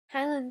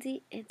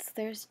Lindsay. It's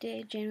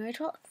Thursday, January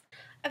 12th.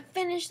 I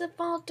finished The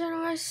Fault in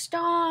Our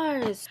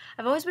Stars.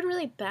 I've always been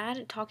really bad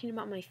at talking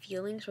about my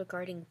feelings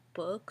regarding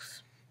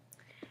books.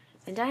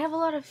 And I have a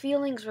lot of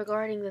feelings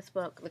regarding this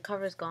book. The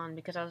cover's gone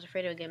because I was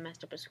afraid it would get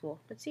messed up at school.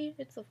 But see,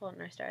 it's The Fault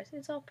in Our Stars.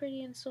 It's all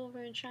pretty and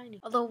silver and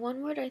shiny. Although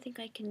one word I think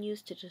I can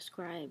use to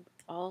describe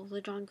all the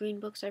John Green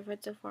books I've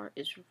read so far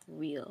is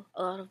real.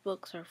 A lot of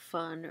books are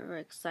fun or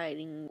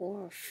exciting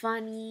or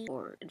funny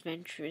or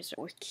adventurous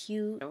or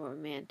cute or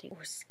romantic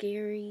or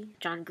scary.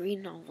 John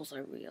Green novels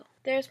are real.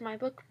 There's my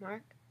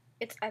bookmark.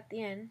 It's at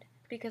the end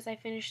because I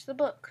finished the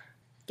book.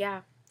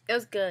 Yeah, it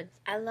was good.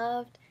 I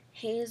loved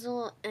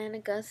Hazel and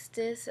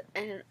Augustus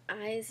and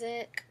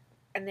Isaac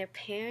and their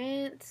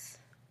parents,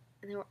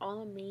 and they were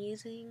all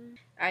amazing.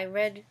 I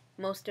read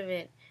most of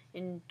it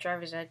in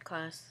driver's ed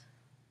class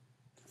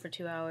for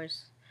 2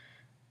 hours.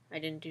 I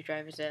didn't do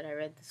driver's ed, I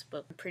read this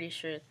book. I'm pretty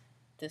sure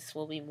this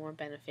will be more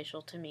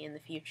beneficial to me in the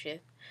future.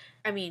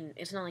 I mean,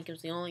 it's not like it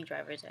was the only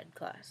driver's ed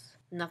class.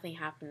 Nothing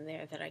happened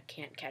there that I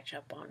can't catch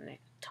up on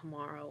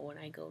tomorrow when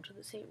I go to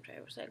the same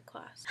driver's ed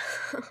class.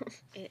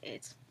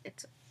 It's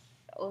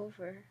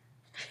over.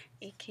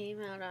 It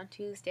came out on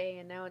Tuesday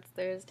and now it's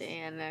Thursday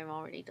and I'm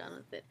already done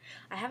with it.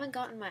 I haven't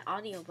gotten my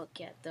audiobook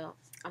yet though.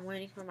 I'm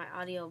waiting for my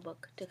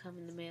audiobook to come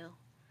in the mail.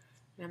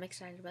 And I'm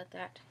excited about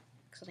that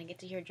because I get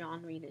to hear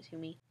John read it to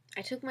me.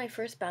 I took my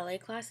first ballet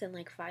class in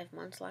like 5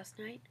 months last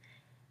night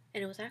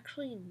and it was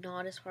actually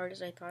not as hard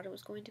as I thought it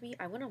was going to be.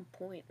 I went on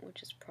point,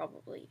 which is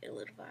probably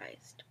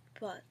ill-advised,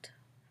 but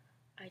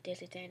I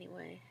did it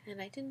anyway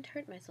and I didn't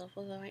hurt myself,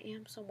 although I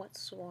am somewhat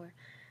sore.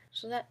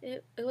 So that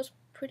it was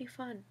pretty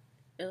fun.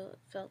 It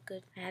felt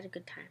good. I had a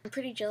good time. I'm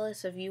pretty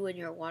jealous of you and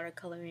your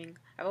watercoloring.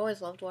 I've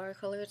always loved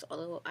watercolors,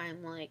 although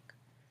I'm like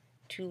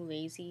too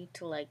lazy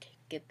to like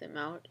get them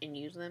out and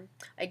use them.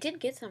 I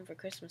did get some for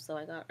Christmas though.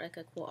 I got like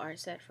a cool art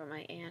set from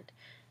my aunt,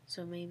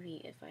 so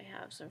maybe if I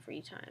have some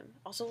free time.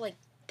 Also like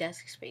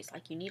desk space,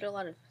 like you need a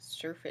lot of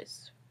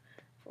surface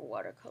for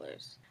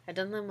watercolors. I've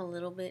done them a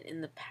little bit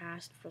in the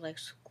past for like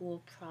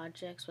school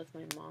projects with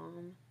my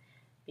mom,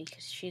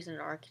 because she's an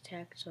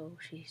architect, so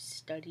she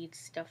studied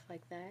stuff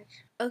like that.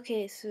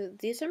 Okay, so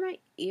these are my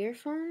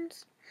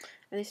earphones,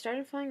 and they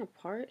started falling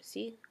apart,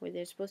 see, where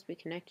they're supposed to be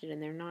connected,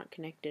 and they're not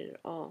connected at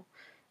all.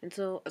 And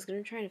so I was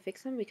going to try to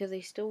fix them because they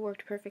still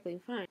worked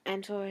perfectly fine.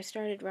 And so I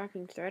started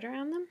wrapping thread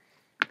around them.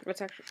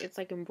 It's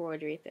like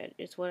embroidery thread.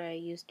 It's what I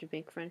use to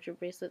make friendship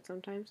bracelets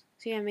sometimes.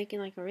 So yeah, I'm making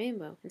like a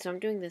rainbow. And so I'm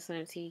doing this,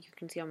 and you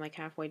can see I'm like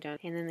halfway done,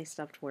 and then they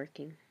stopped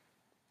working.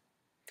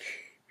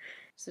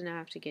 So now I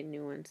have to get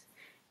new ones.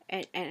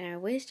 And I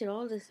wasted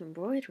all this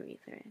embroidery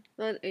thread.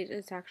 But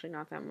it's actually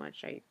not that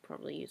much. I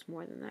probably use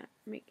more than that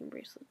making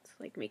bracelets.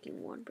 Like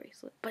making one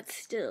bracelet. But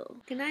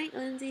still. Good night,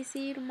 Lindsay.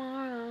 See you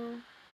tomorrow.